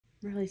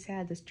I'm really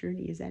sad this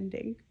journey is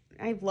ending.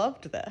 I've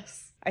loved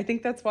this. I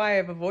think that's why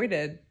I've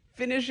avoided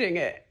finishing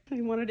it.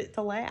 I wanted it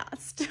to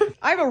last.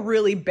 I have a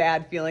really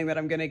bad feeling that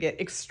I'm gonna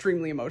get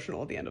extremely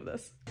emotional at the end of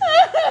this.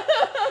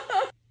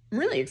 I'm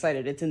really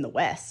excited it's in the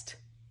West.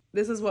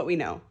 This is what we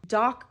know.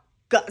 Doc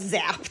got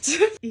zapped.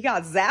 He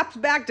got zapped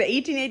back to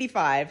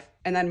 1885,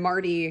 and then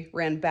Marty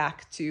ran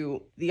back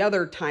to the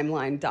other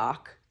timeline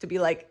Doc to be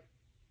like,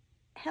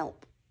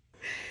 help.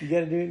 You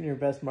gotta do it in your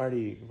best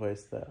Marty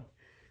voice, though.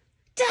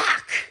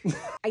 Doc!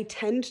 I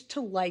tend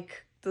to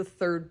like the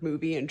third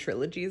movie in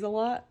trilogies a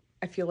lot.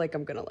 I feel like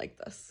I'm gonna like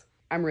this.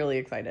 I'm really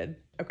excited.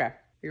 Okay,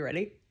 you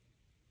ready?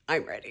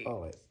 I'm ready.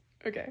 Always.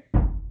 Okay. I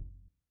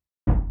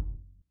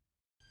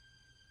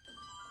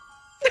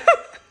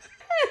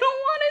don't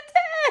want it to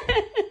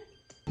end.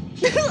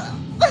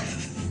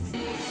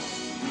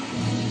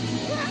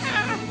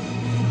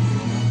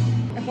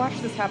 I've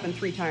watched this happen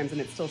 3 times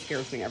and it still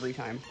scares me every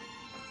time.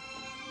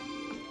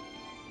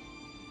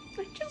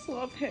 I just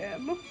love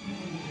him.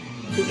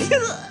 This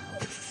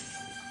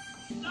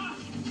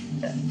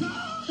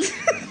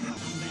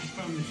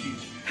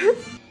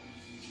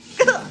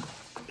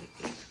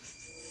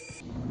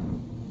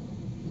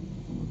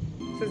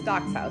is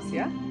Doc's house,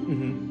 yeah?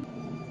 Mm-hmm.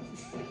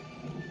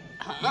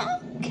 Huh?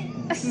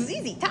 This is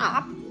ZZ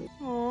Top.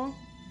 Aw. All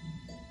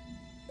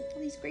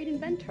these great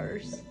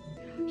inventors.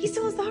 He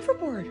still has the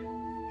hoverboard.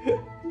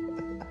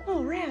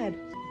 Oh, rad.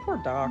 Poor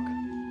Doc.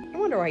 I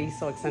wonder why he's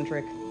so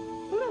eccentric.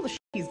 Look at all the shit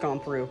he's gone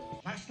through.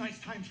 Last night's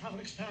time travel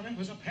experiment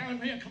was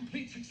apparently a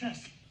complete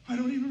success. I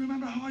don't even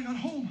remember how I got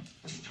home.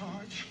 This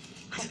charge,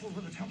 coupled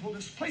with a temporal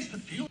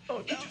displacement field,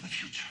 into the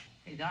future.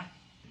 Hey, Doc.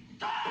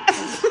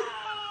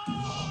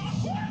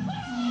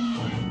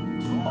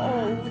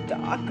 Oh,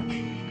 Doc.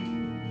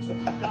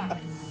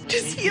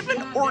 Does he have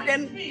an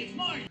organ? It's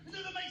mine. It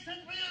doesn't make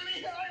sense for you to be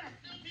here. I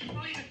refuse to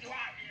believe that you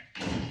are here.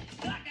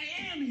 Doc, I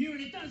am here,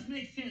 and it does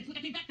make sense. Look,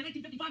 I came back to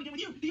 1955 again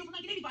with you. The year from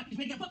 1985. He's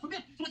making a buck from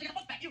it. So once I got a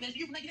buck back, you guys, the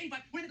year from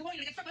 1985. We're in the Goliath.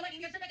 I got struck by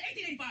lightning. You got sent back to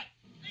 1885.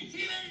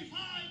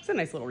 1885. It's a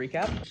nice little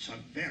recap. It's a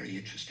very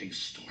interesting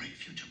story,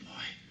 future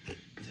boy.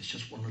 But there's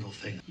just one little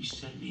thing. You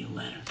sent me a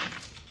letter.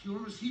 You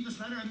will receive this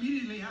letter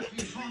immediately after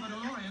you saw the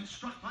DeLorean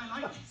struck by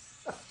lightning.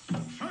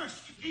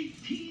 First,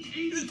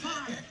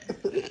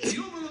 1885. The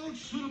overload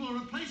suitable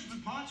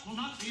replacement parts will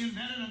not be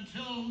invented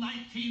until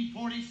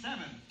 1947.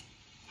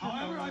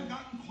 However, I've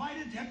gotten quite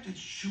adept at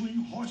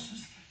shoeing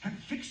horses and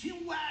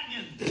fixing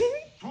wagons.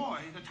 Destroy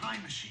the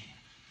time machine.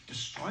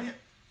 Destroy it.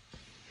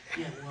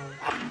 Yeah, well,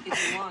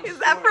 it's a long Is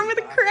that from story,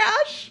 the Doc.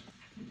 crash?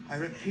 I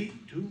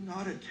repeat, do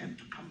not attempt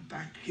to come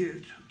back here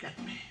to get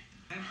me.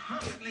 I'm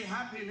perfectly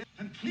happy.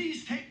 And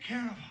please take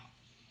care of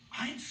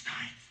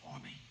Einstein for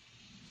me.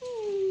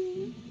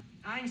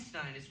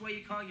 Einstein is what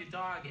you call your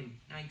dog in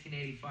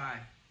 1985.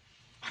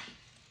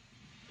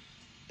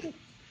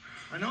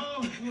 I know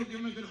you will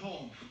give me a good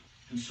home.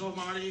 And so,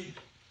 Marty,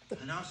 I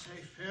now say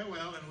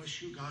farewell and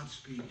wish you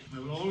Godspeed. I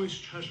will always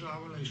treasure our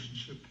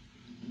relationship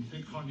and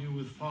think on you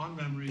with fond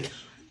memories,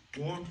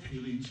 warm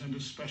feelings, and a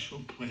special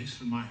place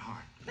in my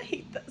heart. I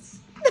hate this.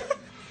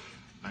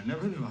 I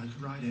never knew I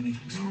could write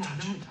anything so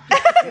touching.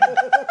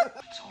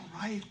 It's all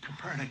right,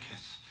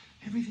 Copernicus.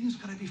 Everything's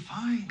gonna be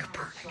fine.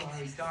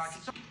 Sorry, Doc.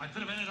 I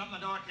could have ended up in the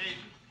Dark Ages.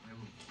 They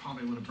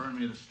probably would have burned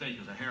me at the stake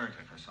as a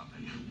heretic or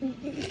something.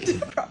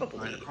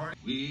 Probably.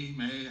 We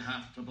may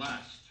have to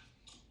blast.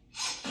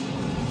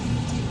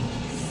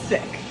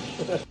 Sick.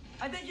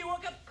 I think you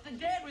woke up the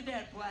dead with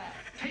that blast.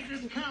 Take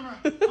this camera.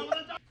 I'm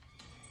gonna die.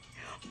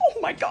 Oh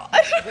my god.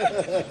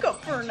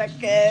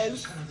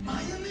 Copernicus.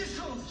 My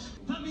initials.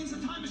 That means the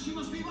time machine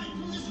must be right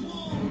through this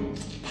wall.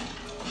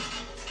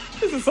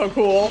 This is so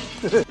cool.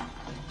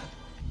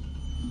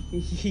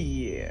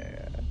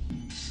 Yeah.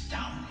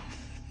 Astounding.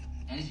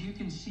 As you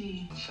can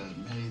see, It says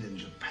made in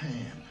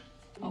Japan.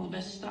 all the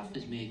best stuff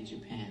is made in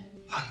Japan.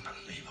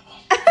 Unbelievable.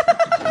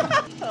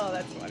 Oh,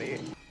 that's funny.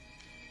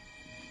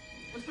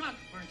 What's up,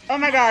 Oh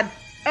my god.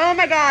 Oh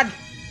my god.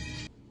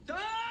 Doc?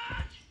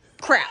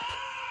 Crap.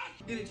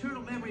 In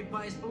eternal memory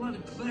by his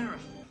beloved Clara.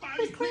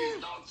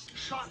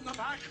 Shot in the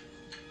back.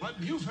 But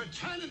Buford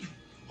Tannen,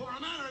 for a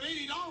matter of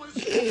 $80.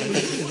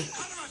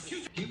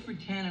 Buford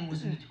Tannen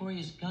was a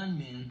notorious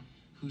gunman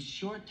whose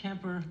short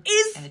temper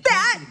Is and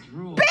that attention to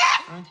drool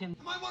bad? earned him.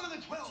 Am I one of the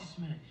 12? Just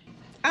a minute.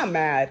 I'm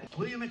mad.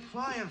 William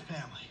McFly and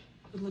family.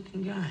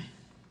 Good-looking guy.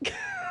 Could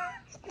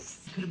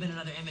have been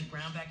another Emmett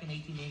Brown back in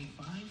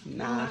 1885.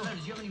 Nah.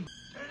 Did you have any...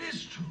 It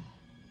is true.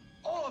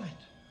 All of it.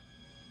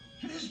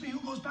 It is me who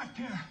goes back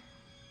there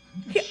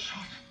and Yeah. gets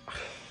shot.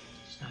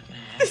 It's not gonna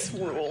happen. This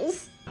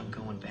rules. I'm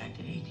going back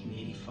to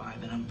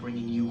 1885 and I'm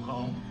bringing you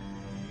home.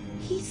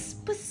 He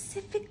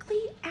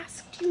specifically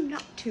asked you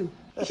not to.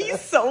 He's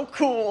so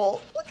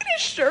cool. Look at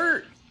his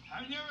shirt.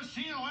 Have you ever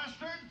seen a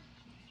Western?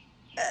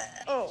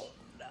 Oh,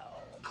 no.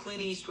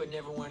 Clint Eastwood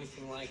never wore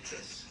anything like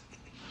this.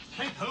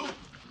 Hey, who?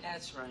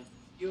 That's right.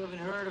 You haven't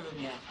heard of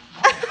him yet.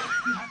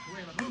 You have to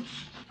wear the boots.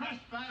 Press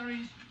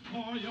batteries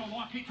for your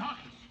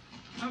walkie-talkies.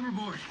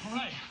 Hoverboard. All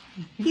right.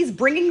 He's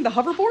bringing the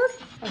hoverboard?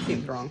 That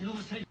seems wrong.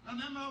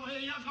 Remember where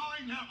you're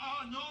going. There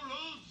are no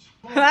roads.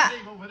 Ha!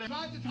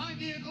 Drive the time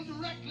vehicle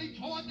directly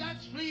toward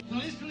that street.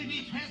 Will instantly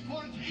be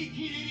transported to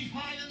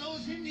 1885, and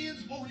those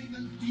Indians won't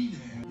even be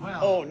there.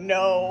 Well, Oh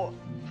no.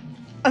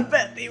 I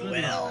bet they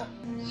will.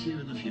 see you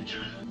in the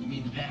future. You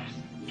mean the past?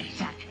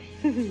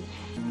 Exactly.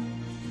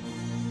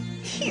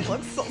 He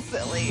looks so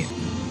silly.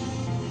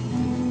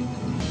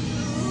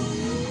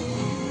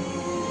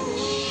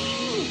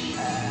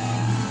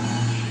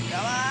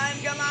 Come on,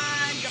 come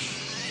on, come on.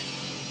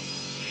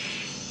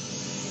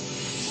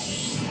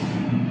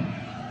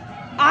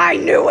 I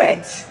knew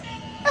it!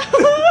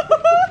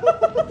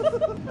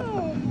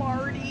 Oh,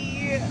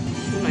 Marty.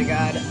 Oh my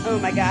god. Oh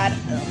my god.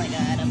 Oh my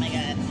god. Oh my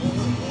god.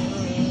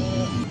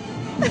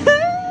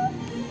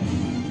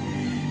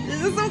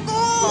 This is so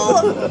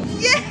cool!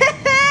 Yeah!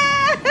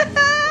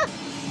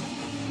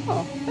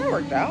 Oh, that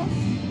worked out.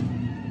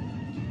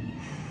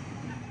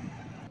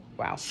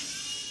 Wow.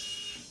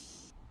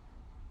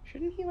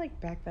 Shouldn't he like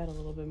back that a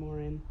little bit more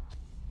in?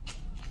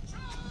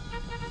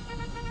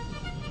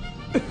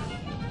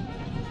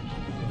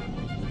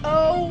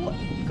 Oh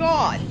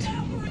God.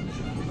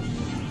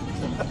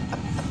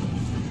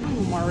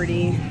 Oh,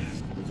 Marty.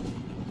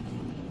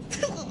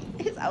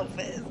 His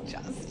outfit is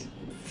just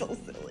so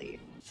silly.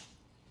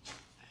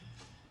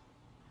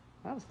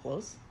 That was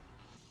close.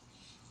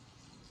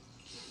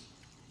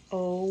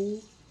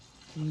 Oh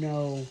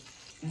no.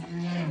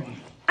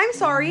 I'm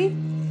sorry.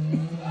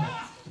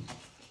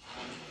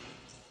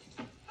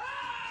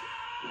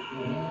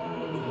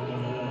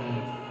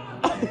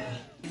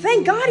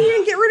 Thank God he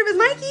didn't get rid of his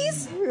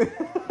Nikes.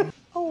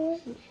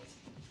 Oh.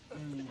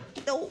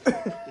 No.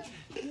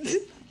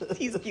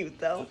 He's cute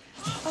though.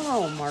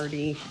 Oh,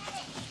 Marty.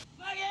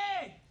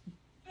 Maggie!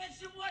 Fetch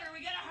some water.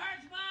 We got a hard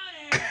spot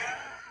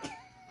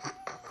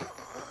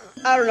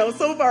here. I don't know.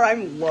 So far,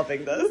 I'm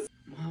loving this.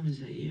 Mom, is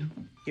that you?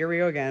 Here we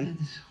go again.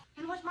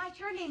 And what might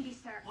your name be,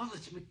 sir? Well,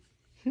 it's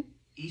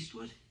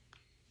Eastwood.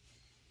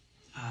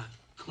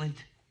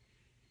 Clint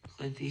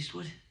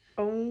Eastwood.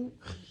 Oh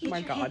Eat my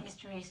your God. head,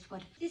 Mr.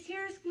 Eastwood. This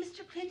here is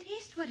Mr. Clint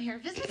Eastwood here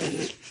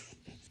visiting.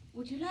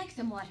 Would you like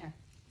some water?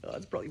 Oh,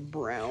 it's probably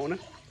brown.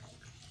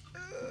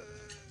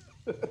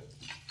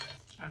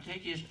 I'll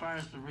take you as far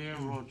as the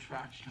railroad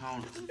tracks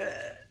count.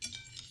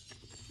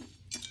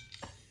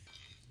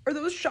 Are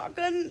those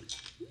shotgun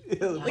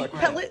like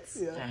Right. pellets?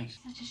 Yeah. Thanks.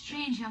 Such a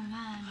strange young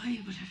man.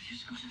 Aye, but I've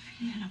just got a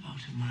feeling about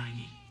him,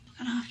 Maggie.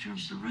 And after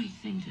him's the right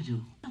thing to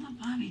do. I'm a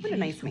Bobby. What a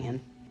nice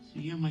man. So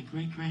you're my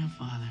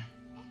great-grandfather.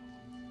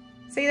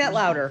 Say that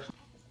louder.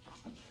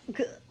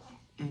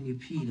 And you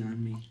peed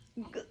on me.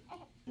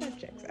 That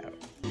checks out.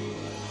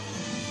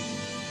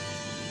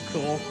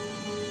 Cool.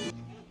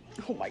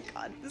 Oh my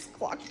God, this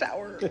clock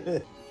tower.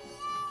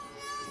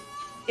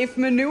 If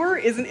manure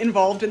isn't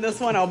involved in this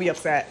one, I'll be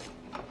upset.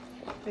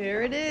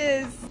 There it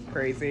is.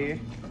 Crazy.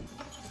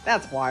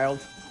 That's wild.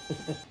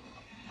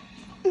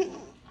 That's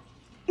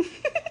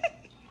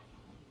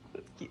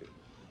cute.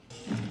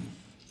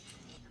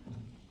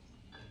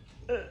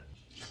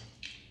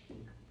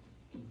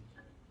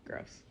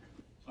 Gross.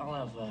 I'll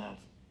have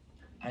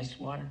ice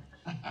water.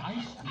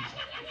 Ice.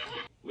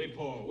 We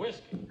pour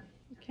whiskey.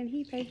 Can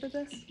he pay for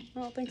this? I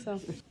don't think so.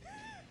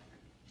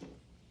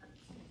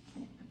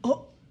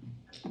 Oh,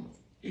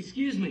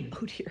 Excuse me.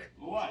 oh dear.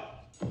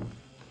 What?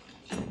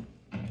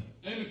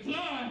 Hey,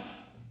 McFly!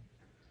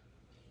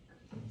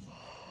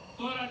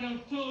 Thought I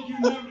done told you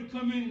never to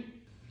come in.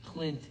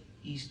 Clint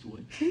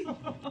Eastwood.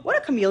 What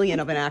a chameleon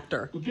of an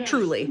actor. What kind of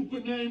Truly.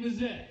 stupid name is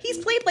that? He's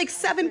played like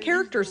 7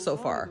 characters so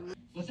far.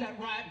 What's that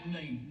writing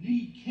name?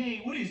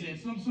 DK. What is that?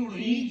 Some sort of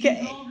DK.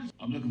 ancient dog?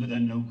 I'm looking for that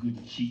no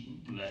good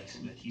cheating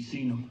blacksmith. You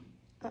seen him?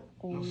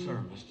 No,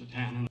 sir, Mr.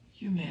 Tanner.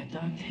 You're Mad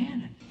Dog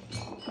Tannen.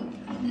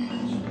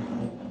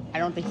 I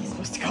don't think he's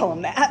supposed to call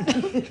him that.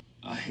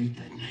 I hate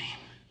that name.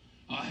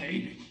 I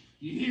hate it.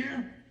 You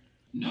hear?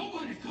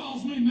 Nobody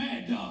calls me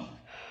Mad Dog.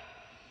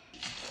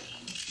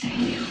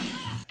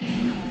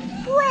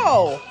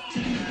 Bro!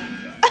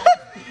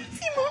 Is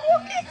he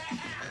moonwalking?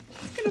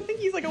 He's gonna think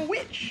he's like a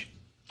witch.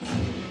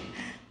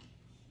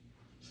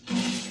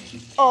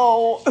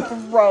 Oh,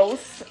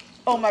 gross.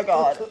 Oh my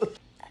God.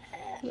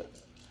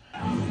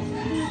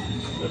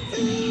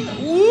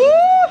 Woo!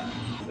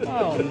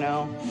 Oh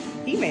no.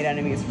 He made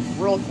enemies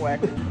real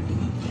quick.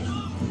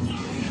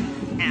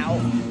 Ow.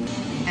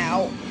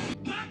 Ow.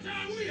 That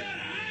time we had to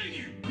hang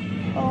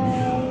him.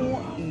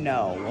 Oh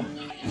no.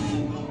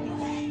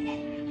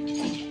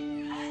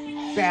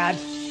 Bad.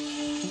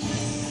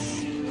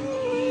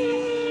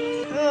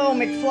 Oh,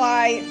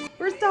 McFly.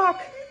 Where's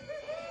Doc?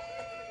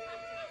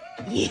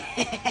 Yes,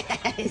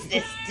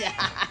 it's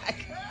Doc.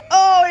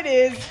 Oh, it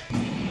is.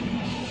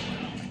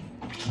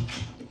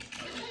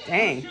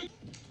 Dang.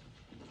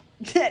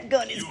 That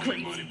gun is You owe me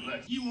crazy. money,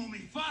 Black. You owe me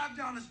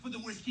 $5 for the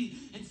whiskey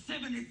and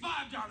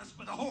 $75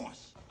 for the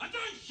horse. I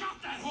done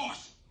shot that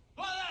horse.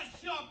 Well,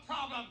 that's your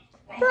problem.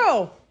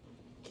 Bro.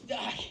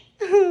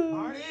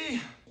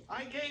 Marty,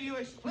 I gave you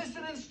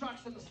explicit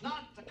instructions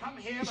not to come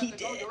here, but to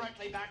go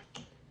directly back.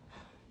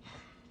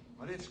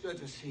 But it's good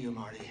to see you,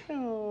 Marty.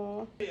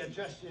 Oh, You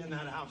dressed you in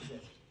that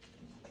outfit.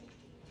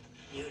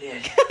 You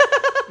did.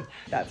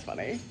 that's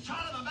funny.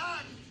 Shot in the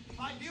back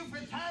by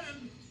Buford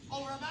Tannen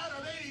over a matter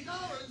of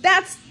 $80.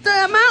 That's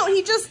the amount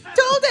he just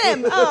told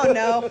him. Oh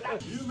no.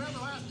 You remember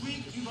last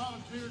week you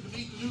volunteered to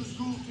meet the new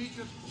school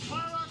teacher,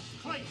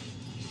 Clarita?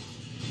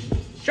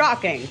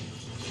 Shocking.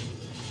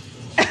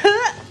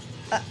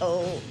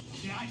 Uh-oh.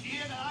 The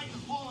idea that I can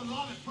fall in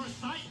love at first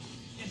sight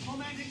is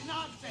romantic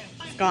nonsense.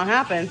 It's gonna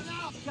happen.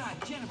 God,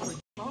 Jennifer.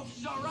 I hope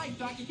she's all right,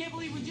 Doc. I can't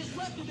believe we just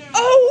left her there.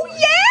 Oh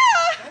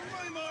yeah. Don't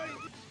worry, Marty.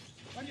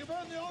 When you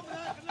burn the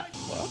almanac tonight.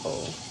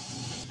 Whoa.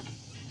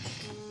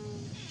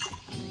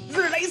 Is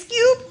there an ice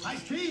cube?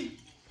 Nice tea.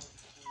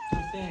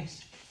 Oh,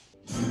 thanks.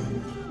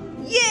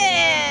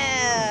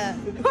 Yeah!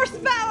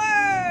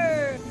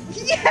 Horsepower!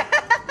 Yes!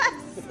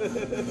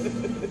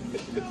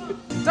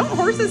 Don't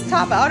horses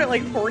top out at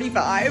like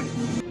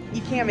 45?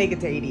 You can't make it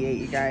to 88,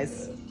 you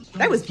guys.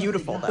 That was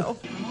beautiful, though.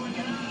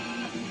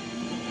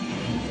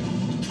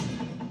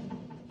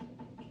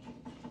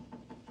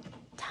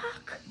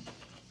 Doc,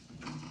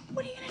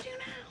 what are you gonna do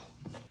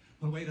now?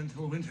 We'll wait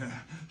until winter,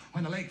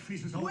 when the lake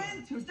freezes over.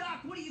 Winter, Doc,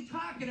 what are you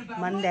talking about?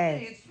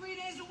 Monday. It's 3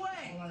 days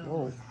away.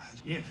 Whoa.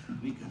 If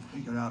we can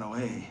figure out a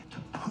way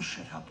to push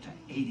it up to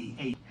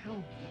 88.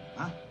 How?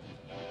 Huh?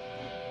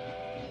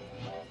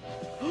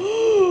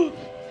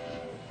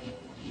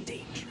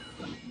 Danger.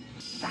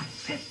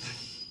 That's it.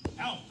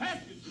 How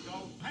fast did you go?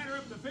 Patter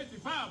up to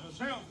 55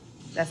 myself.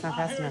 That's not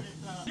fast enough.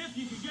 If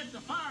you could get the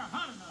fire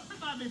hot enough, it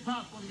might be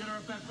possible to get her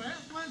up that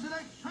fast. When's the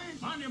next train?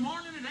 Monday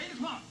morning at 8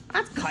 o'clock.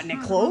 That's cutting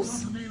it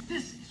close.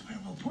 This is where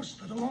we'll push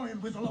the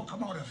DeLorean with the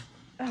locomotive.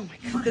 Oh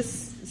my god,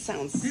 this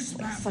sounds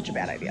like such a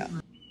bad idea.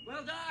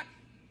 Well, Doc,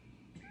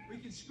 we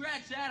can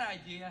scratch that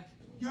idea.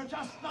 You're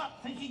just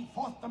not thinking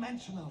fourth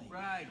dimensionally.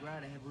 Right, I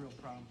have a real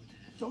problem with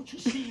that. Don't you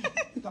see?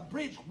 The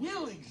bridge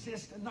will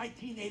exist in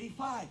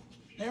 1985.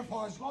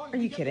 Therefore, as long as Are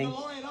you we get kidding? the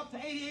DeLorean up to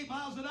 88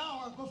 miles an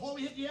hour before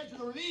we hit the edge of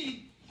the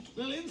ravine,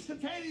 we'll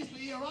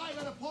instantaneously arrive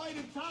at a point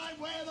in time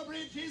where the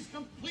bridge is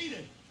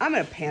completed. I'm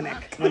gonna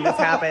panic when this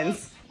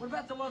happens. What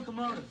about the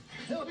locomotive?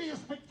 It'll be a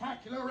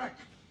spectacular wreck.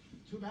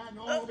 Too bad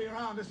no one will be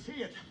around to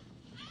see it.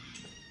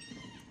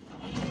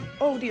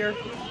 Oh dear.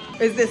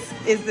 Is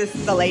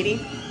this the lady?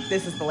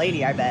 This is the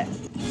lady, I bet.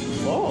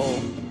 Whoa.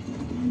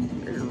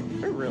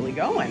 They're really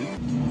going.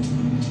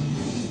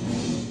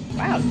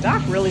 Wow,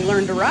 Doc really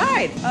learned to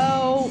ride.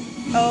 Oh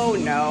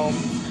no.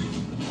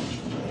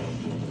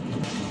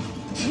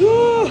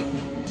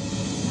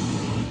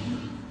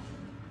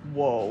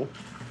 Whoa.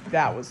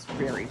 That was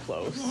very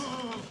close.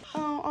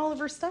 Oh, all of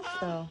her stuff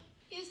though.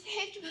 You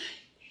saved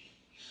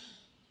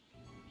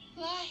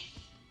my life.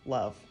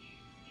 Love.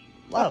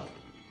 Love.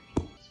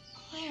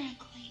 Clara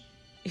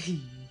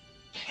Queen.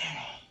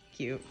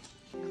 Cute.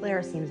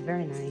 Clara seems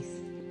very nice.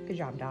 Good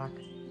job, Doc.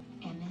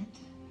 Emmett.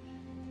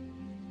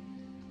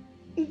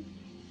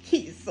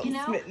 He's so You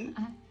know, smitten.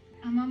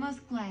 I'm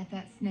almost glad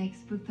that snake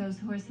spooked those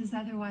horses.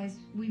 Otherwise,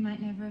 we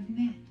might never have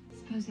met.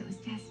 Suppose it was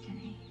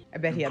destiny. I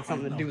bet he had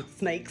something to do with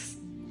snakes.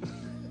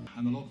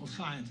 I'm the local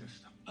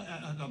scientist,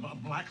 a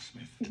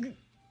blacksmith.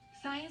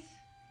 Science?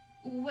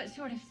 What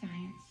sort of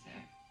science?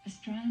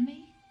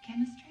 Astronomy?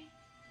 Chemistry?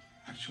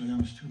 Actually,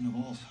 I'm a student of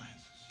all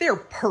sciences. They're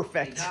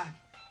perfect. Doc,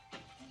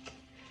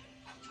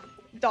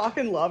 Doc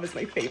in love is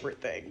my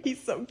favorite thing.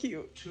 He's so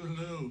cute.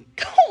 Toodaloo.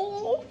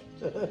 Oh,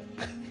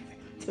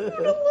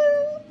 Toodaloo.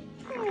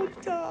 Oh,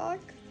 Doc.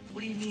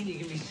 what do you mean you're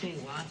going to be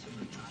seeing lots of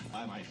them, Doc?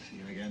 I might see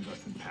it again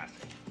just in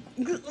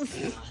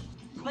passing.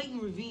 Clayton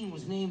Ravine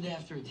was named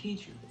after a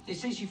teacher. They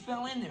say she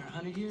fell in there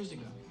 100 years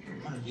ago.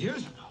 100 years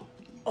ago?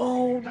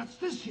 Oh, That's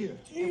this year.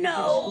 School,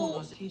 no.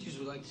 most teachers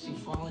would like to see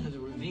fall into the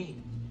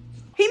ravine.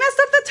 He messed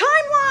up the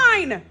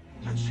timeline.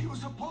 And she was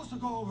supposed to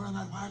go over in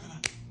that wagon.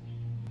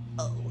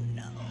 Oh,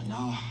 no. And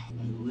now,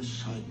 I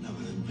wish I'd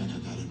never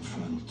invented that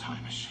infernal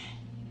time machine.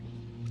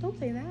 Don't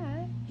say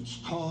that. It's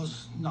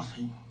caused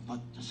nothing but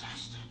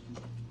disaster.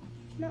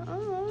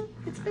 Nuh-uh.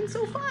 It's been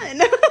so fun.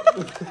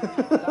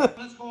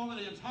 Let's go over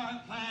the entire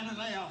plan and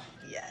layout.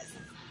 Yes.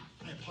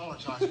 I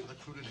apologize for the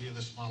crudity of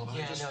this model, but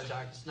Yeah, I just... no,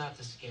 Doc, it's not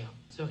to scale.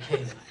 It's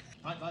okay.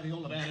 Right by the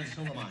old abandoned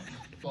silver mine.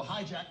 Go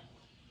hijack,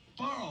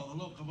 borrow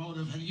the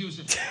locomotive, and use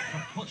it to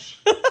push.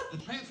 The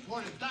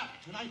transport is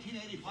back to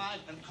 1985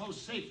 and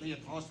coast safely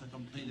across the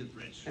completed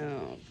bridge.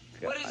 Oh,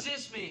 What God. does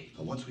this mean?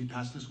 So once we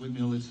pass this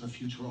windmill, it's the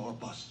future or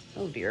bust.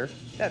 Oh, dear.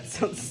 That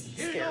sounds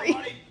Here you scary. go,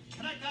 buddy.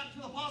 Connect that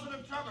to the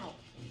positive terminal.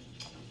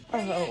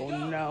 Oh,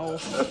 no. Now the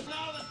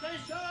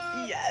station!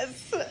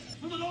 Yes. To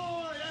the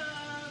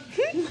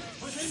DeLorean!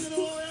 Pushing the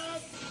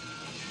DeLorean!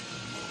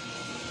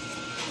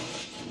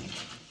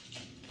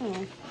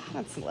 Oh,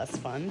 that's less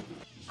fun.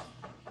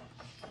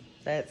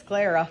 That's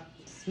Clara.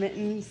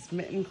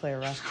 Smitten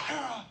Clara.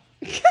 Clara!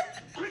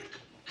 Quick!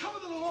 Cover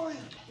the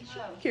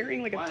DeLorean!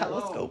 Carrying like a Why,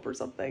 telescope or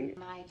something.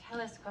 My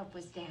telescope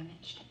was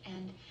damaged,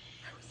 and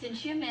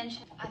since you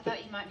mentioned, I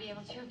thought you might be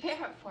able to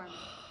repair it for me.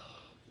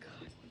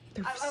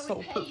 They're I so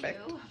would pay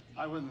perfect. you,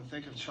 I wouldn't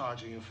think of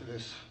charging you for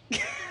this.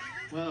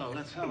 Well,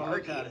 let's have a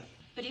look at it.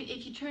 but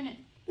if you turn it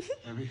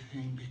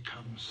everything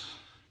becomes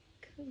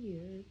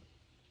Clear.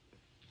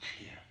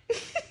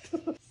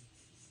 clear.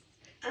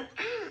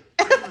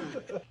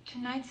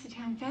 Tonight's the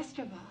town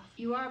festival.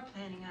 You are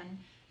planning on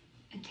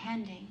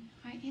attending,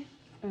 aren't you?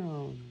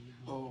 Oh.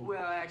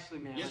 Well, actually,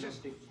 ma'am, Yes, I don't yes,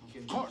 think we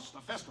of can. course,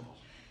 the festival.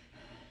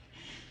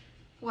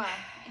 Well,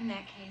 in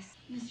that case,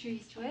 Mr.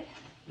 Eastwood.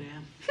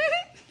 Ma'am.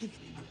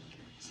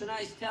 It's a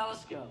nice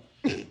telescope.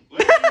 Ladies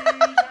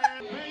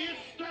and may it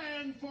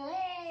stand for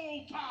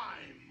all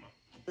time.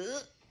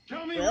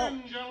 Tell me Well.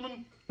 when,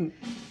 gentlemen.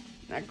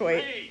 Not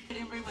quite. Hey, I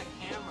didn't bring my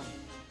camera.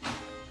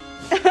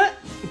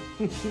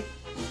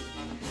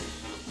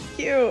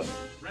 Cute.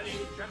 ready,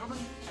 gentlemen?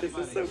 This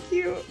is so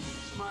cute.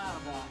 Smile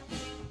about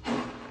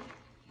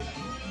it.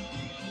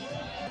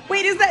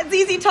 Wait, is that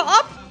ZZ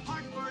Top?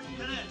 Hartford,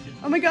 Connecticut.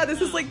 Oh my god,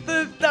 this is like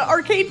the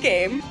arcade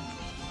game.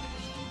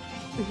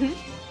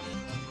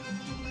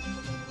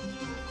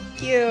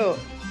 Cute. You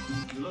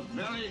look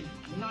very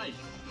nice.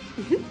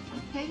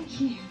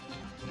 Thank you.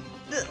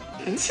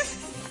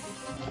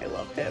 I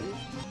love him.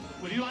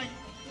 Would you like?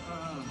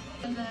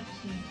 I love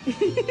you.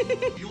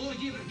 You want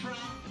to give it a try?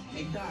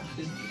 Hey, Doc,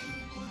 this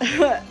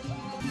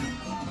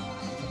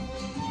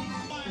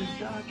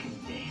dog can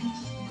dance.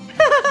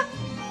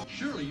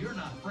 Surely you're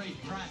not afraid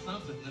to try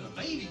something that a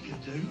baby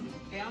could do.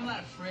 Hey, I'm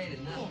not afraid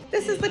of nothing.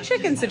 This is the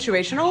chicken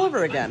situation all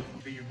over again.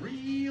 Be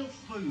real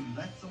smooth.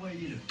 That's the way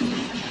you do.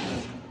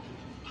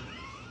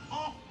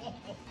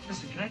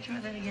 Listen, can I try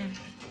that again?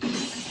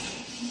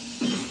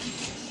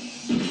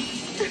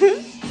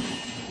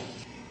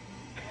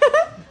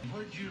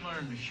 Where'd you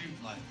learn to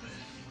shoot like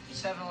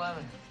this?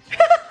 7-Eleven.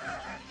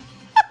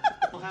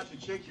 You'll have to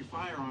check your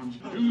firearms.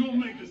 Who's gonna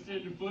make us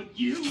tenderfoot?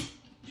 You?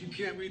 You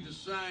can't read the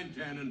sign,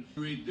 Tannen.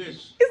 Read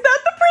this. Is that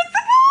the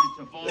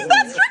principal? It's a Is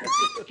that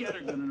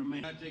Strickland? scattergun in a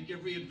man. I take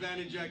every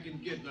advantage I can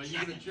get. Now you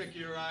gonna check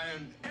your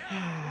iron.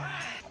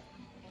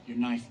 Your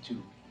knife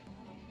too.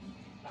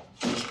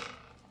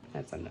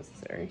 That's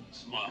unnecessary.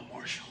 Smile,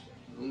 Marshal.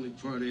 The only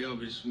party I'll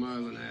be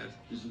smiling at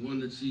is the one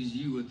that sees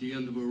you at the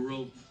end of a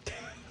rope.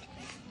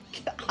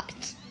 God.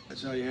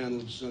 That's how you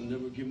handle him, son.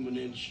 Never give him an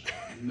inch.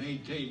 And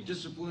maintain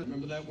discipline.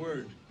 Remember that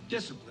word.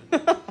 Discipline.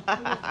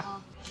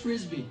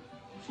 Frisbee.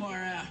 Far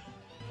out.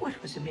 What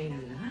was the matter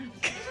with that?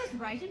 It was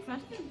right in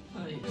front of him.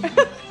 Oh,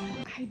 yeah.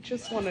 I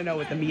just want to know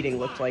what the meeting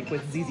looked like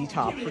with ZZ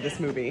Top for this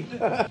movie.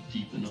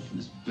 Deep enough in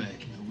this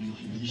bag, and we'll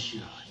hear the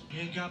shot.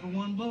 You ain't got but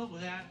one bullet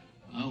with that.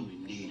 I only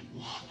need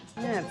one.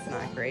 That's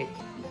not great.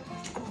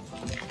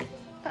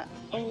 I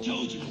told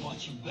you to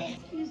watch your back.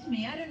 Excuse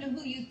me, I don't know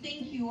who you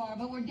think you are,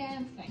 but we're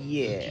dancing.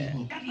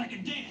 Yeah. Act like a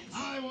dance.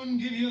 I wouldn't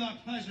give you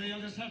that pleasure.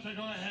 You'll just have to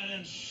go ahead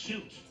and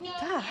shoot. No,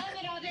 Doc. I'm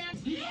gonna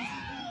dance.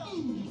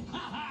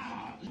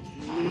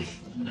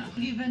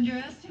 You've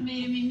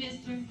underestimated me,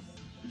 mister.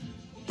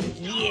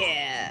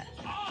 Yeah.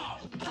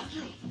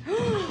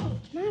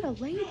 Not a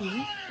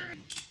lady.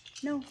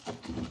 No.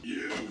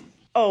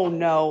 Oh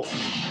no.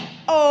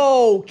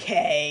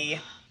 Okay.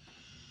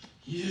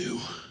 You.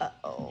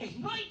 Uh-oh. Hey,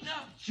 lighten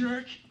up,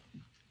 jerk.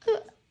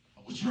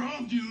 What's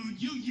wrong, dude?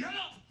 You yell.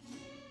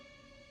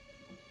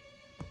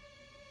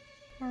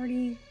 Marty,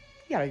 you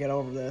gotta get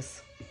over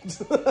this.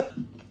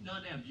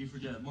 Not now,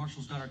 Buford.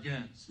 Marshall's got our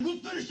guns. We'll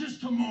finish this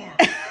tomorrow.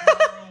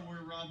 Tomorrow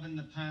we're robbing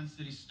the Pan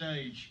City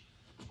stage.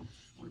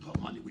 What about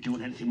Monday? We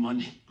doing anything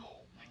Monday?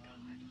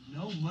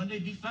 No,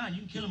 Monday'd be fine. You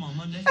can kill him on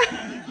Monday.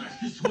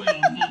 Best this way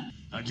on Monday.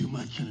 I do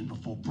my killing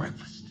before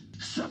breakfast.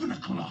 7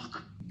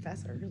 o'clock.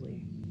 That's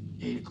early.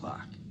 8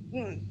 o'clock.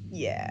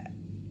 Yeah.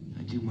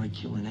 I do my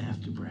killing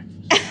after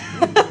breakfast.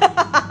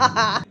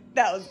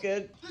 That was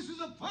good. This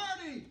is a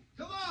party.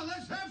 Come on,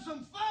 let's have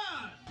some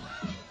fun.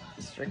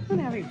 Is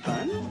Strickland having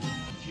fun?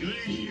 If you ain't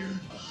here,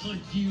 I'll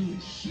hunt you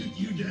and shoot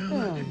you down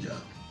like a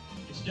duck.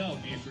 It's dog,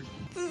 Buford.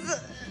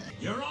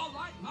 You're all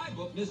right in my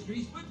book, Mr.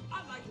 Eastwood.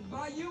 I'd like to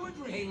buy you a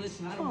drink. Hey,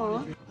 listen, I don't want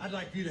to drink. I'd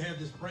like for you to have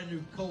this brand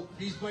new Colt,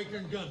 Peacemaker,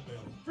 and gun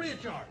bill. Free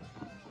of charge.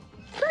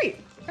 Great.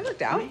 That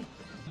worked out.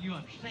 You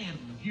understand,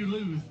 if you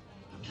lose,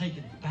 I'm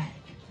taking it back.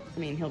 I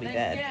mean, he'll be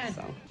dead,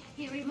 so.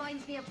 He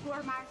reminds me of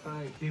poor Mark.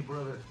 Hey, big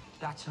brother,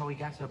 that's how he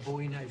got a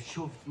bowie knife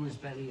shoved through his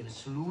belly in a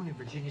saloon in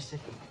Virginia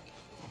City.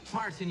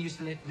 Martin used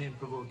to let men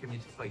provoke him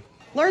into fight.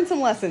 Learn some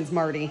lessons,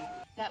 Marty.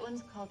 That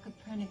one's called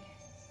Copernicus.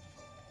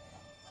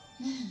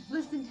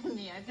 Listen to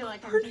me. I feel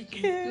like I'm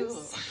teaching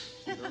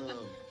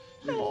school.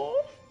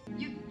 Oh.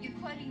 You're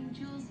quoting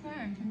Jules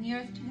Verne, From the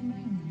Earth to the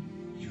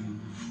Moon.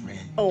 You've read.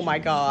 Oh my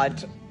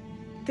god.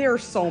 They're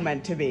so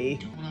meant to be.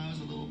 When I was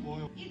a little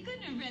boy. You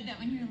couldn't have read that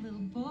when you were a little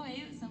boy.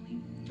 It was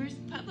only first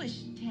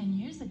published 10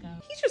 years ago.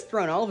 He's just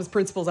throwing all of his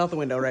principles out the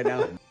window right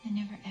now. I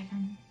never ever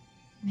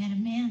met a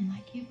man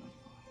like you before.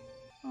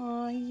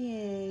 Aw,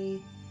 yay.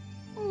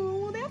 Oh,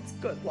 well, that's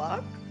good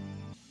luck.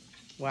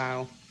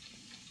 Wow.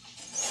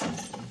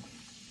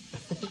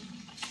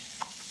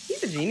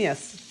 He's a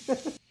genius.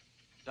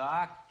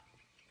 Doc,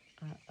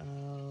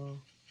 Uh-oh.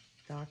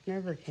 Doc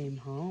never came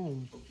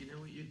home. hope you know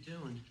what you're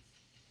doing.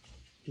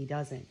 He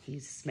doesn't.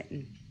 He's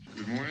smitten.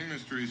 Good morning,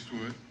 Mr.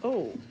 Eastwood.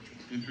 Oh.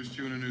 Interest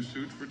you in a new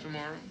suit for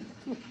tomorrow?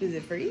 Is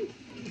it free?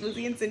 Was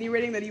he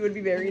insinuating that he would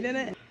be buried in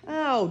it?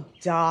 Oh,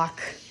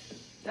 Doc.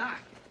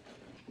 Doc.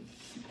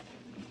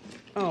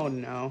 Oh,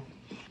 no.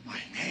 My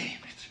name,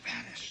 it's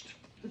vanished.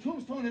 The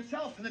tombstone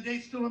itself and the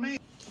date still remain.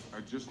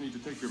 I just need to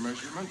take your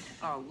measurement.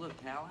 Oh, look,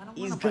 pal, I don't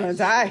He's want gonna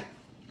die.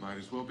 Might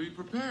as well be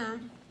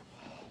prepared.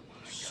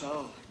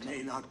 So, it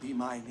may not be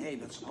my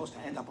name that's supposed to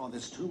end up on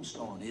this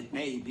tombstone. It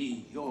may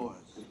be yours.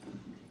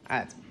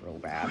 That's real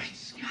bad. Great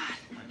Scott.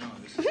 I know,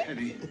 this is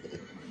heavy.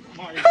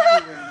 Marty, how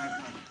you wearing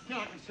that gun? Feel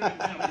like I'm sitting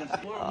down against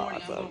Tomorrow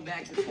morning, I'm going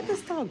back to Look at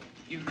this dog.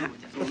 You know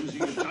what that's losing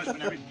your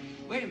judgment every...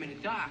 Wait a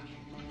minute, Doc.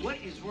 What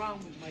is wrong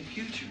with my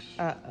future?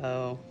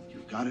 Uh-oh.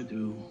 You've got to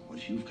do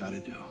what you've got to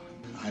do.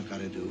 And I've got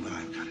to do what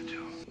I've got to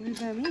do. What does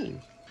that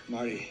mean?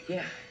 Marty.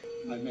 Yeah.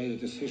 I've made a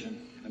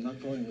decision. I'm not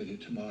going with you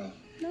tomorrow.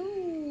 No.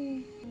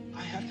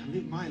 I have to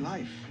live my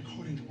life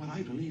according to what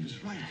I believe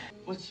is right.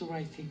 What's the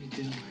right thing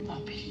to do?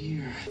 Up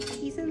here.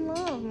 He's in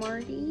love,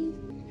 Marty.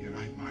 You're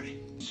right,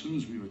 Marty. As soon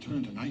as we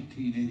return to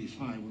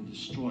 1985, we'll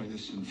destroy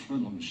this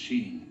infernal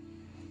machine.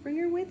 Bring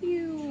her with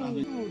you.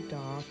 Oh,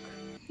 Doc.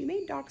 You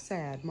made Doc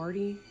sad,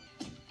 Marty.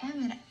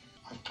 Emmett,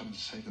 I've come to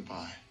say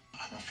goodbye.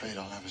 I'm afraid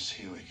I'll never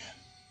see you again.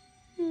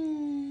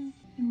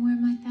 and where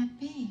might that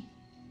be?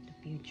 The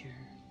future.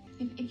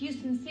 If you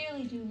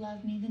sincerely do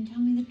love me, then tell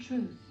me the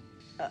truth.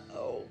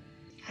 Uh-oh.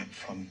 I'm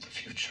from the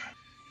future.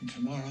 And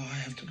tomorrow I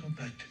have to go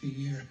back to the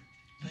year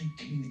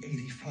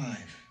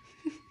 1985.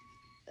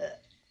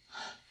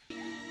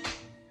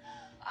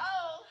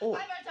 Oh,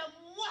 I've heard some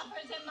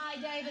whoppers in my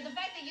day, but the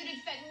fact that you'd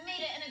expect me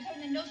to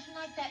entertain a notion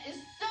like that is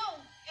so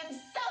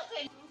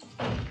insulting.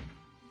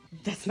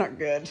 That's not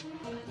good.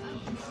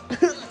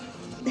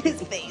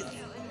 His face.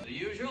 The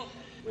usual?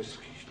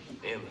 Whiskey.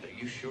 Emmett, are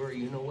you sure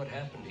you know what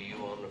happened to you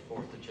on the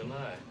 4th of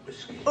July?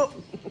 Whiskey. Oh,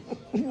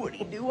 what do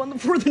you do on the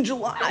 4th of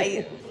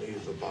July?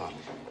 Leave the bottle.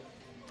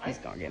 He's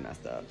gonna get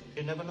messed up.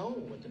 You never know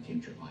what the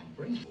future might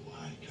bring.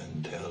 I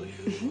can tell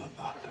you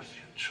about the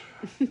future.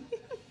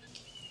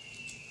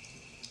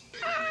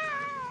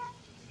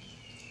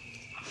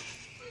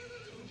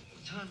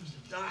 What time is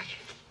it, Doc?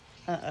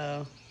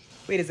 Uh-oh.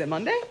 Wait, is it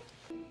Monday?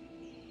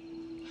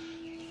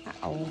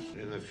 Uh-oh.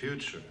 In the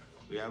future,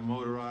 we have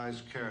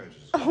motorized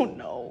carriages. Oh,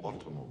 no.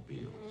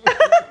 Automobiles.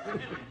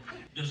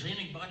 Does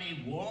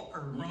anybody walk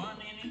or run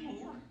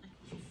anymore?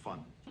 So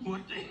fun.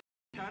 What the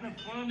kind of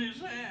fun is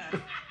that?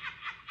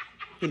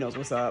 He knows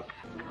what's up.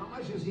 How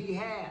much has he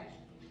had?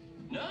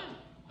 None.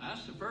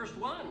 That's the first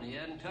one. He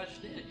hadn't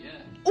touched it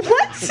yet.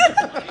 What?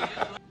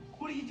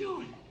 What are you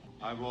doing?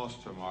 I've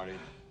lost her, Marty.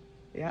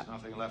 Yeah. There's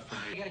nothing left for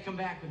You me. gotta come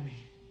back with me.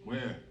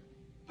 Where?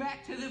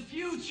 Back to the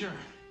future.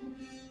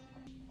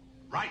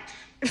 Right.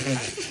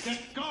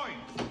 Get going.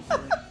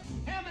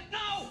 Emmett,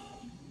 no!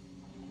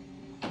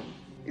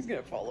 He's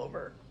gonna fall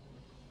over.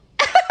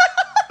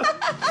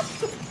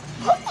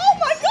 Oh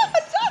my God,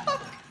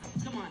 Doc!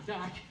 Come on,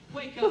 Doc.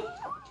 Wake up.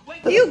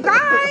 Wake up. You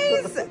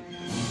guys!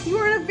 You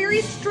are on a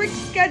very strict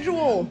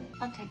schedule.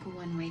 I'll take a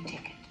one-way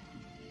ticket.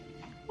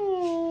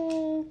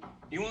 Oh.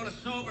 You want to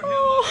sober him up in a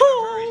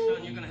hurry,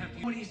 son? You're gonna have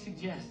to. What do you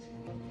suggest?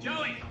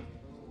 Joey!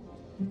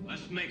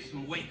 Let's make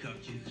some wake-up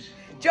juice.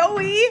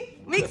 Joey,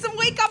 make some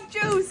wake-up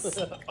juice.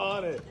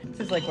 On it. This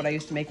is like what I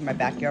used to make in my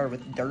backyard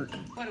with dirt.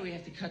 Why do we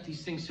have to cut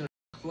these things so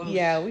close?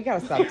 Yeah, we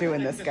gotta stop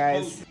doing this,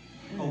 guys.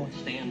 Oh,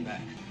 stand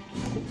back.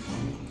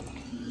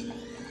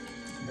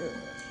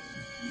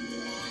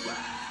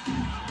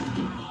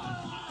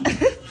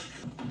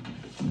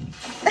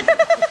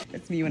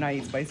 It's me when I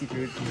eat spicy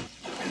food.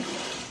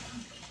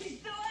 He's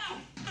still out.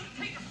 It's gonna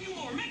take a few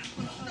more minutes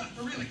for the stuff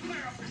to really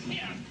clear up his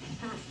head.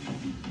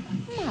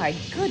 My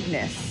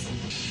goodness.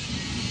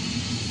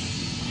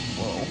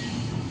 Whoa.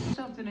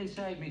 Something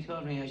inside me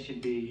told me I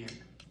should be here.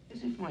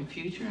 As if my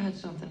future had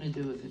something to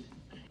do with it.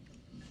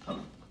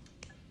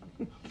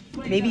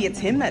 Maybe it's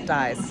him that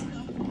dies.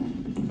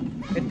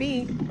 Could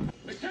be.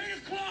 It's 8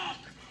 o'clock,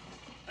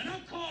 and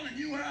I'm calling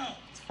you out.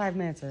 It's 5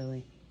 minutes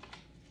early.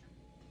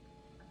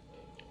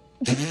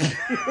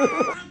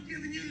 I'm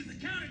giving you the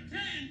count of 10.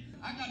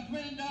 I got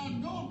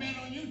 $20 gold bet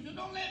on you, so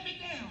don't let me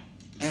down.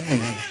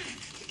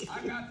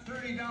 I got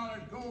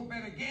 $30 gold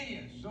bet against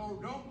you, so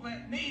don't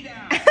let me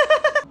down.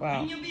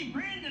 Wow. And you'll be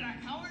branded a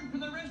coward for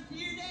the rest of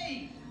your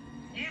days.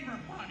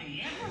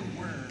 Everybody,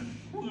 everywhere,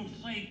 will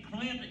say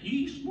Clint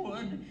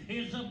Eastwood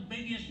is the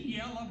biggest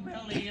yellow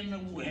belly in the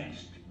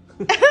West.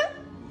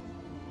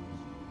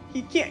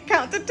 He can't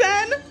count to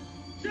 10?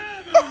 10!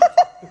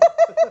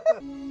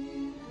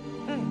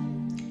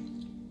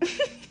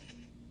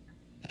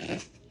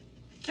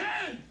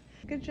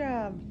 Good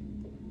job.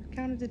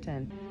 Counted to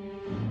 10.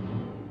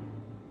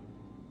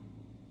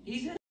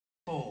 He's an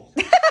asshole.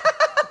 I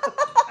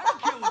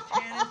don't care what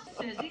Tannis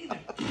says either.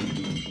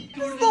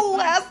 This is the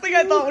last thing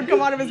I thought would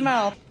come out of his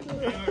mouth. I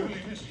really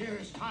miss here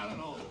is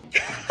Tylenol.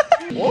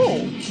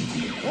 Whoa.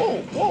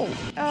 Whoa, whoa.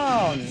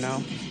 Oh,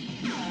 no.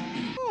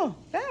 Oh,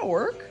 that'll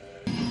work.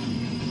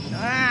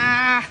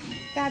 Ah,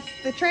 that's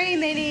the train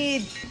they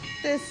need.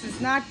 This is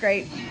not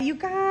great. You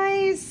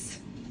guys.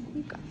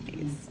 You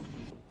guys.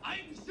 I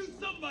can shoot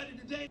somebody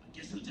today. I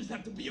guess you'll just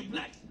have to be a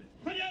blacksmith.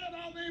 Forget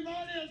about me,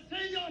 Marty, and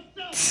see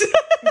yourself.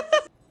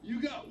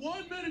 You got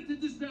 1 minute to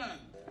decide.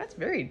 That's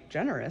very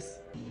generous.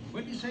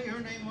 What did you say her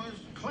name was?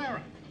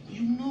 Clara.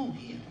 You know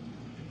him.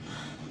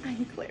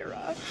 I'm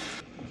Clara.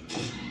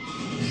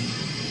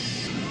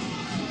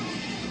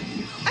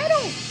 I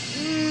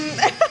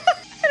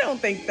don't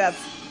think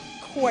that's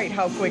quite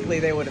how quickly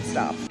they would have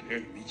stopped. Prepare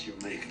to meet your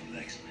maker,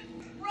 Lexman.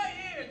 Right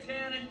here,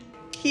 Tannen.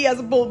 He has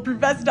a bulletproof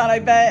vest on, I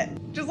bet.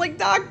 Just like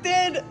Doc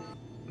did.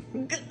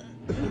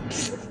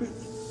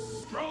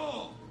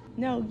 Draw.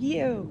 No,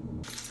 you.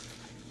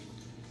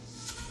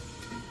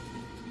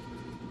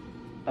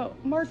 Oh,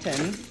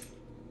 Martin.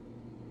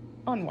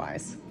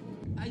 Unwise.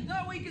 I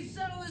thought we could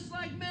settle this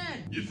like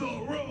men. You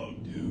thought wrong,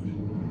 dude.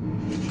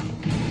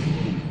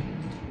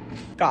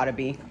 Gotta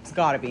be. It's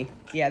gotta be.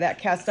 Yeah, that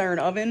cast iron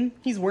oven,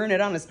 he's wearing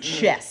it on his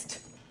chest.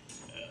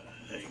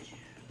 Thank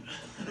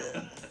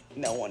you.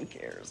 No one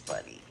cares,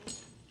 buddy.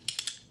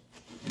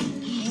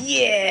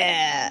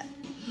 Yeah!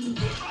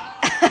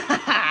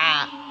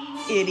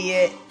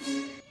 Idiot.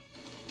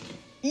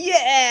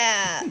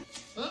 Yeah!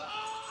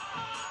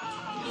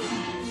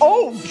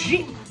 Oh,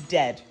 gee.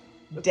 Dead.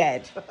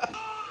 Dead.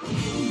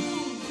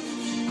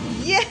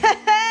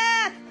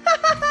 Yeah!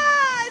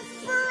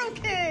 It's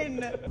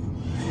broken!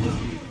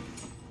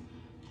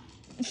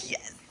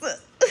 Yes!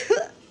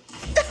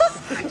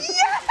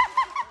 Yes!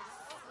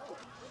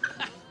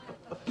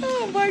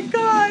 Oh my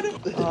god!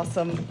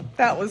 Awesome.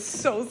 That was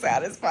so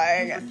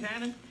satisfying.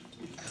 Tannen,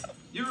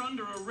 you're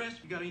under arrest.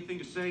 You got anything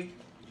to say?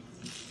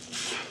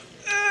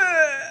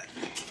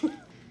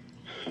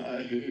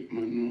 I hate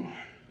manure.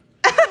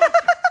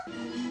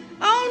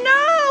 Oh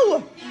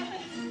no!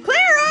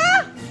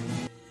 Clara!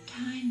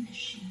 Time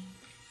machine.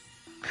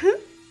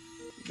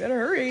 Better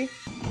hurry.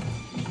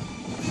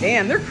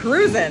 Damn, they're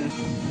cruising.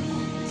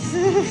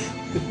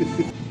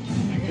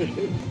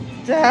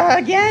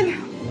 Again.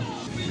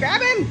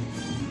 Grab him.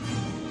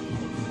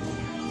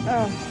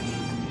 Oh.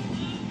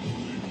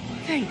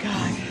 Thank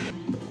God.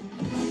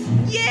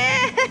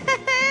 Yeah!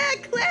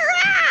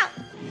 Clara!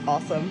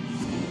 Awesome.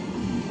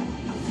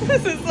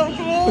 This is so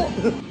cool.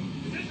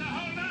 It's a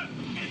hold-up.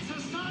 It's a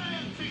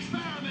science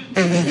experiment.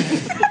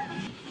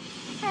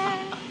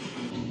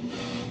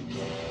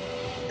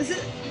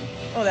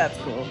 Oh, that's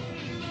cool.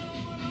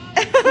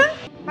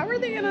 How are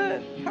they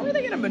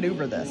gonna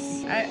maneuver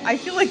this? I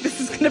feel like this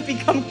is gonna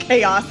become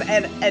chaos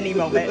at any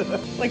moment.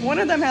 Like one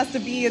of them has to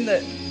be in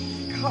the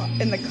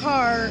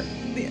car.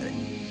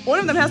 One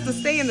of them has to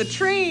stay in the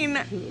train.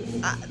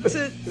 What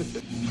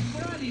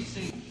are these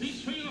things?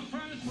 These three little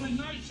furnaces will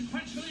ignite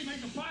sequentially,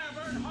 make the fire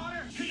burn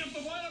hotter, heat up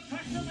the boiler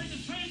pressure, make the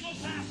train go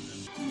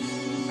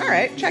faster. All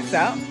right, checks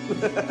out.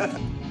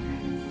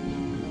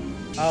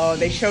 Oh,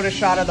 they showed a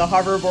shot of the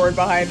hoverboard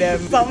behind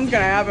him. Something's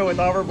gonna happen with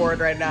the hoverboard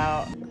right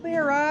now.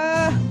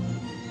 Clara!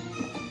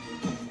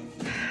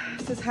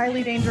 This is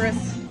highly dangerous.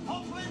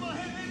 Hopefully we'll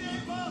hit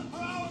 88 miles per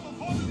hour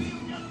before the wheel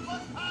gets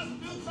much past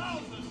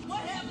 2,000.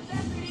 What happens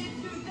after it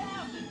hits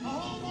 2,000? The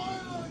whole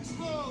boiler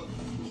explodes.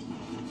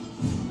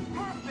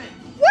 Perfect.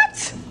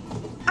 What?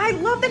 I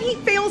love that he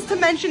fails to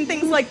mention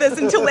things like this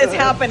until it's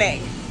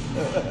happening.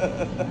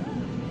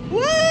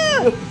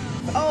 Whoa!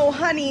 Oh,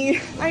 honey,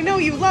 I know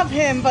you love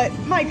him, but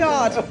my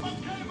God. Okay,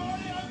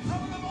 Marty, I'm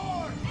coming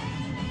aboard.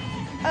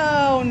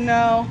 Oh,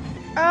 no.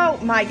 Oh,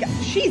 my God.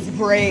 She's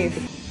brave.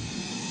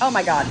 Oh,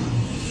 my God.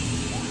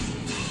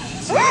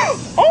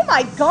 Oh,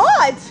 my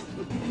God.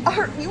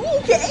 Are you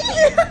okay?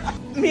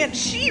 Man,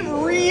 she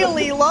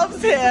really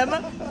loves him.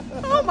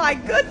 Oh, my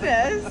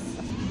goodness.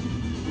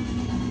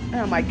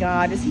 Oh, my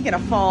God. Is he going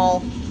to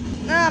fall?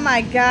 Oh,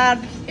 my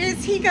God.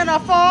 Is he going to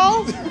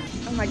fall?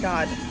 Oh, my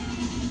God.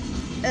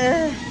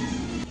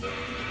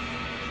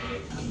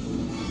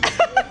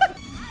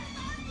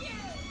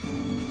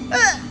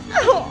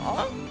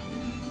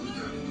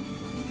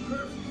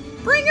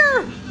 Bring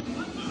her!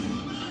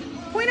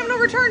 Point of no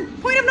return!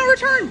 Point of no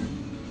return!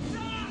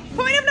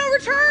 Point of no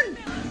return!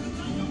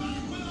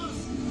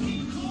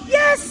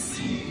 Yes!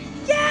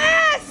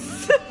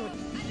 Yes!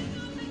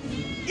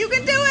 You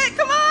can do it!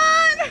 Come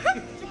on!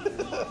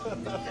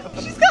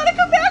 She's gotta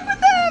come back with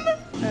them!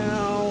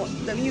 No,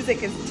 the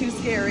music is too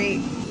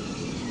scary.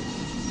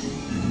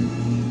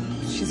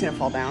 She's gonna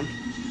fall down.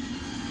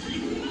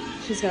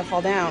 She's gonna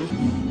fall down.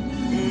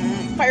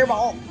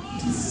 Fireball.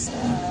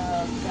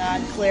 Oh,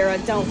 God, Clara,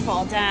 don't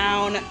fall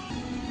down.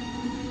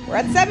 We're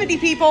at 70,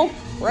 people.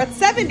 We're at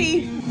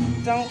 70.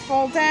 Don't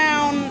fall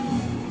down.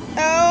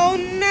 Oh,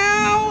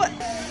 no.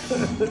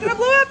 It's gonna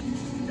blow up.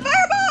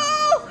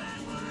 Fireball!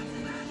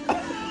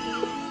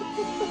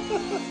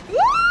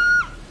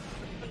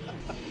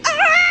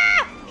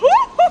 Ah!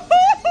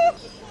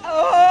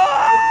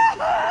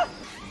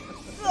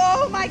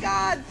 Oh, my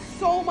God.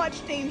 So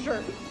much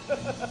danger.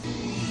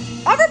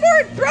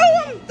 Hoverboard! Throw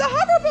him! The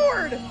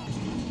hoverboard!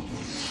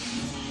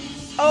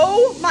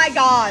 Oh my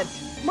God.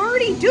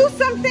 Marty, do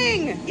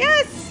something!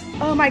 Yes!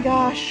 Oh my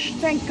gosh.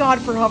 Thank God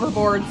for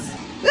hoverboards.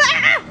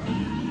 Ah!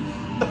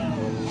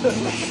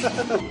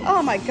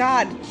 Oh my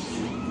God.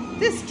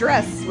 This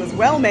dress was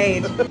well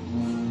made.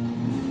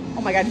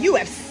 Oh my God, you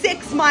have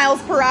 6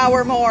 miles per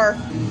hour more.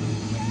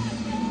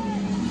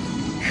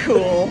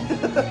 Cool.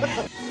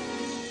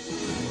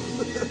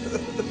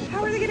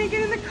 How are they gonna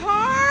get in the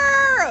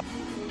car?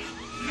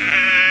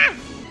 Ah!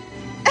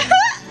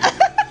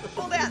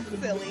 Well, that's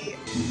silly.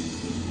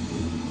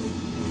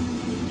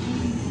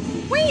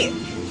 Wait!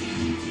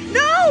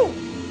 No!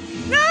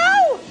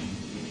 No!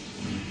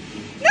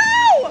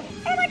 No!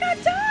 Oh my god,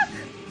 Doc!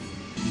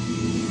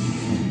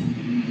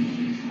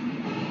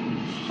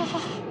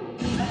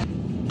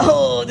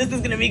 Oh, this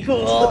is gonna be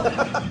cool.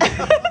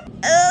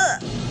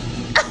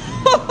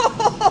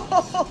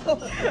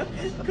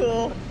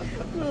 Cool.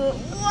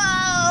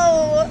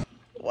 Wow.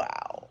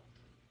 Wow.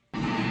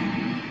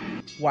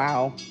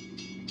 Wow.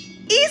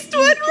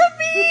 Eastwood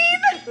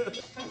Ravine!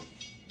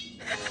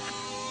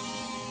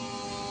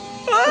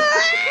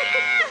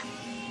 Ah!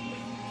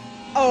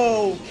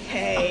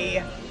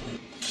 Okay.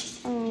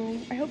 Oh,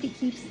 I hope he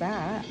keeps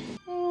that.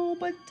 Oh,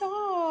 but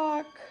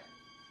Doc.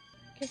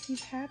 Guess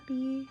he's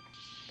happy,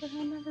 but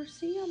I'll never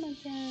see him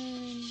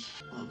again.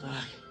 Well,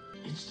 Doc,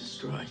 it's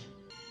destroyed.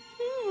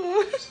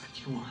 Hmm. Just like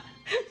you want.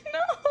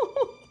 No.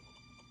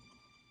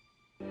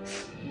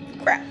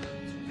 Crap.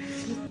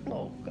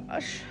 Oh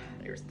gosh,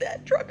 there's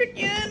that truck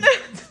again.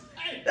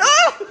 Hey!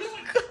 Oh!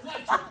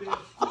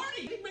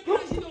 Marty, didn't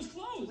recognize you in those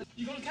clothes.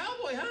 You going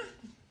cowboy, huh?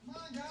 Come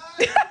on,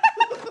 guys.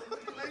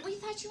 We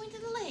thought you went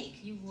to the lake.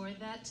 You wore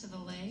that to the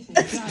lake?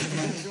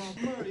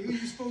 Marty, who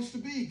you supposed to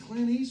be?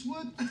 Clint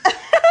Eastwood?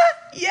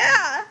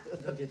 Yeah.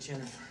 Go get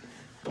Jennifer.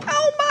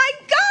 Oh my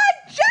God,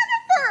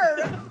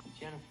 Jennifer!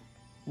 Jennifer.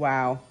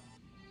 Wow.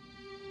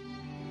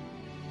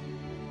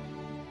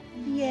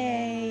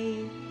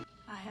 Yay.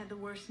 I had the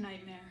worst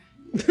nightmare.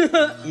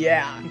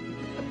 Yeah.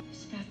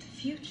 It's about the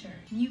future.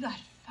 You got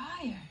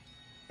fired.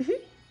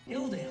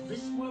 Hilldale,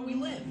 this is where we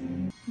live.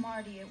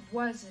 Marty, it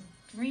was a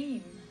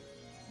dream,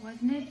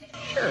 wasn't it?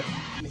 Sure.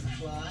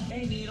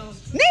 Hey,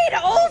 Needles.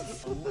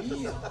 Needles!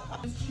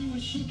 Let's see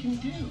what she can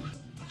do.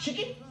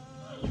 Chicken?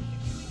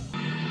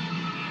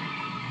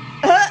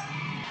 I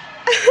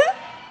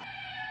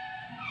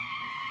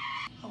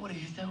would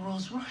have hit that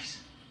Rolls Royce.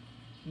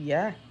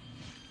 Yeah.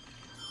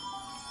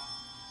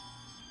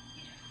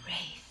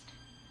 Erased.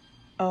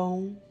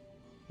 Oh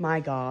my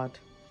God.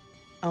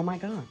 Oh my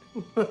God.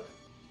 You're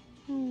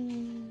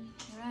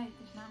right,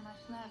 there's not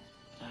much left.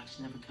 Doc's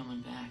never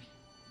coming back.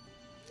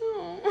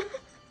 No.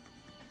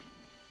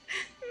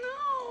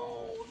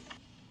 No.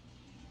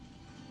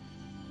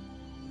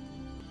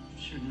 I'm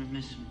sure gonna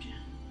miss him, Jen.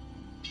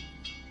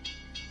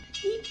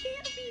 He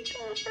can't be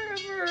gone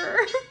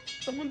forever.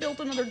 Someone built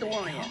another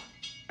DeLorean.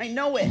 I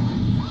know it.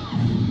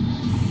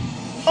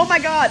 Oh my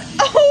God.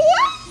 Oh,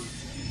 what?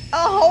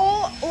 A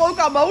whole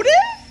locomotive?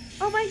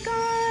 Oh my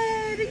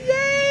God.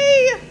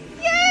 Yay.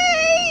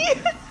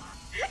 Yay.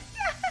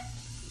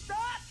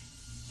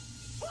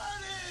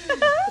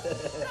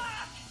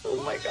 Oh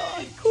my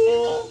God.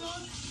 Cool.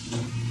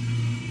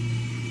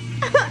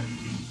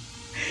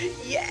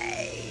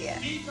 Yay.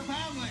 Meet the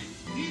family.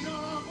 These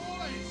are our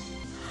boys.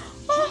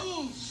 Oh,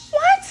 Jules.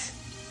 what?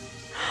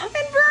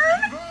 And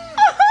Vern? Vern.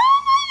 Oh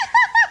my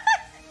God.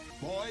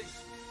 Boys,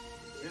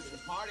 this is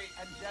Marty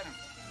and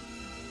Jennifer.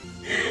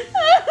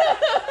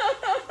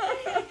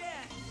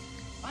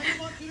 I didn't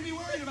want you to be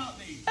worried about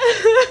me.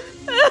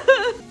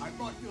 I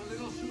brought you a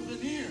little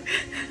souvenir.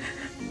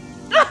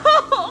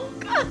 Oh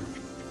God.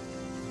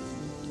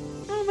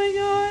 Oh my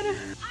God.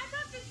 I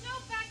wrote this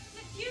note back to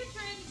the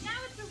future and now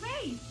it's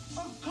erased.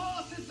 Of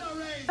course it's a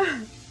race.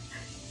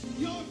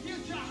 Your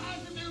future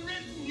hasn't been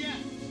written yet.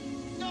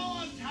 No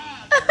one's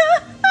has. Your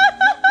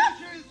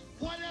future is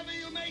whatever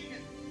you make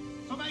it.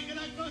 So make it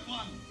a good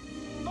one.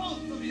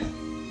 Both of you.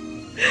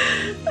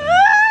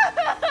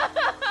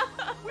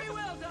 We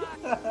will, Doc.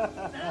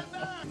 Stand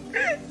back.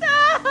 Hey,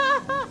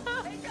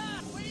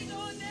 Doc, where you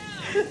going now?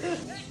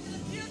 Back to the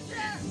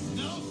future?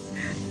 No.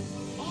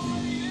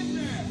 Already in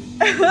there.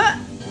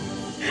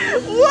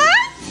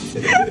 What?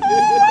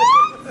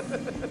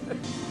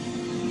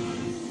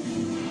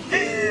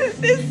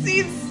 This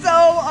seems so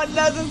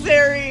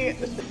unnecessary.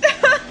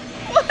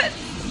 What?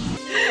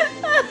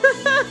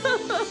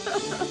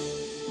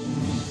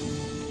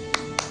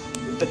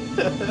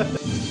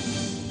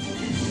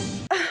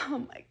 Oh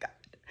my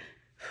God.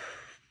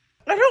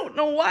 I don't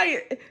know why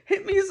it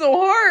hit me so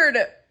hard.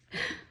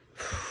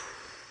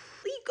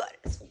 He got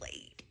us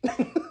laid.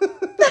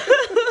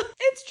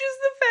 It's just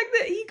the fact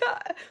that he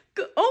got,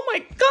 oh my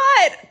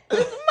God.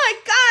 Oh my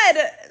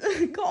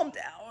God. Calm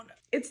down.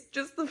 It's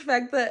just the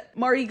fact that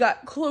Marty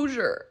got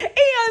closure and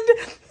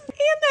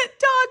that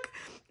Doc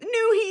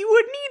knew he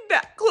would need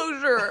that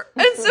closure.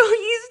 And so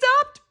he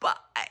stopped by.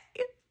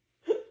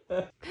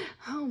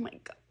 Oh my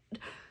God.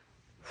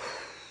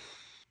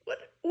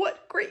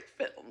 What great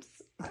films.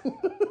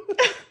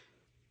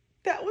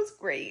 That was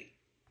great.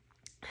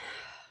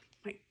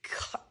 My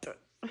God.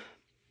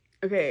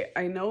 Okay,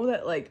 I know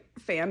that like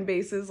fan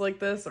bases like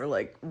this are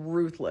like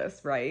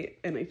ruthless, right?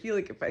 And I feel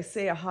like if I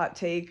say a hot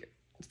take,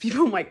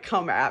 people might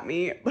come at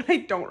me, but I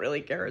don't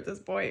really care at this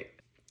point.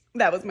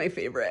 That was my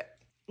favorite.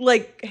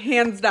 Like,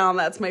 hands down,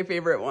 that's my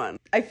favorite one.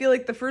 I feel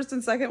like the first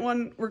and second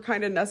one were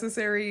kind of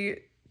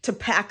necessary to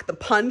pack the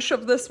punch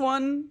of this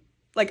one.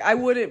 Like, I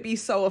wouldn't be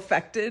so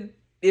affected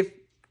if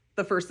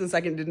the first and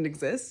second didn't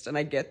exist, and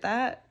I get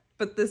that.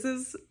 But this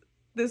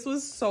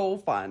was so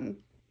fun.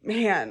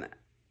 Man,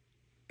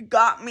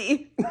 got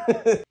me.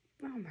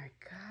 Oh my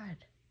God.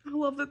 I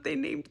love that they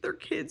named their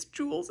kids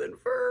Jules and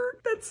Fern.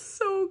 That's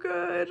so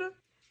good.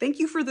 Thank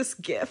you for this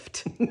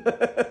gift.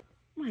 Oh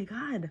my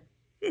God.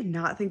 I did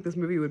not think this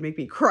movie would make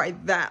me cry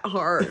that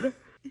hard.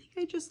 I think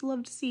I just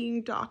loved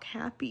seeing Doc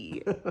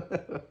happy.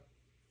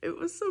 It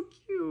was so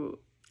cute.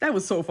 That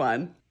was so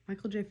fun.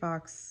 Michael J.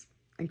 Fox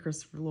and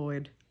Christopher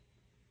Lloyd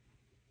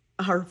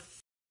are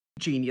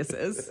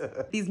geniuses.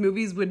 These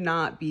movies would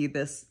not be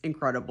this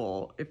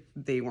incredible if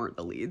they weren't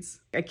the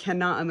leads. I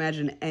cannot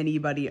imagine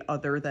anybody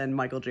other than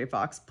Michael J.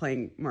 Fox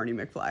playing Marty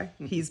McFly.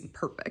 He's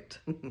perfect.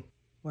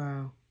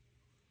 Wow.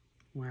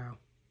 Wow.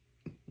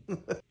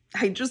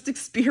 I just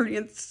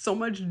experienced so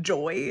much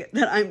joy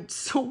that I'm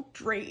so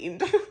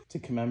drained. To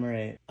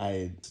commemorate,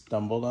 I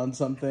stumbled on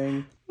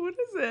something. What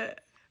is it?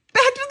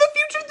 Back to the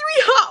Future 3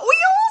 Hot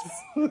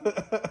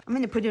Wheels? I'm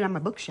gonna put it on my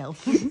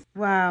bookshelf.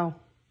 Wow.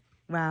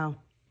 Wow.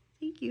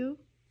 Thank you.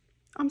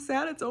 I'm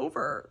sad it's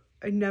over.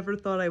 I never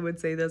thought I would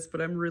say this,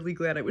 but I'm really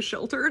glad I was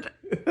sheltered.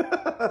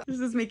 This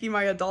is making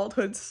my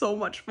adulthood so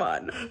much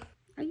fun.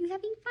 Are you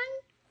having fun?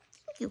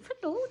 Thank you for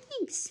the whole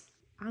things.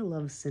 I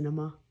love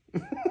cinema.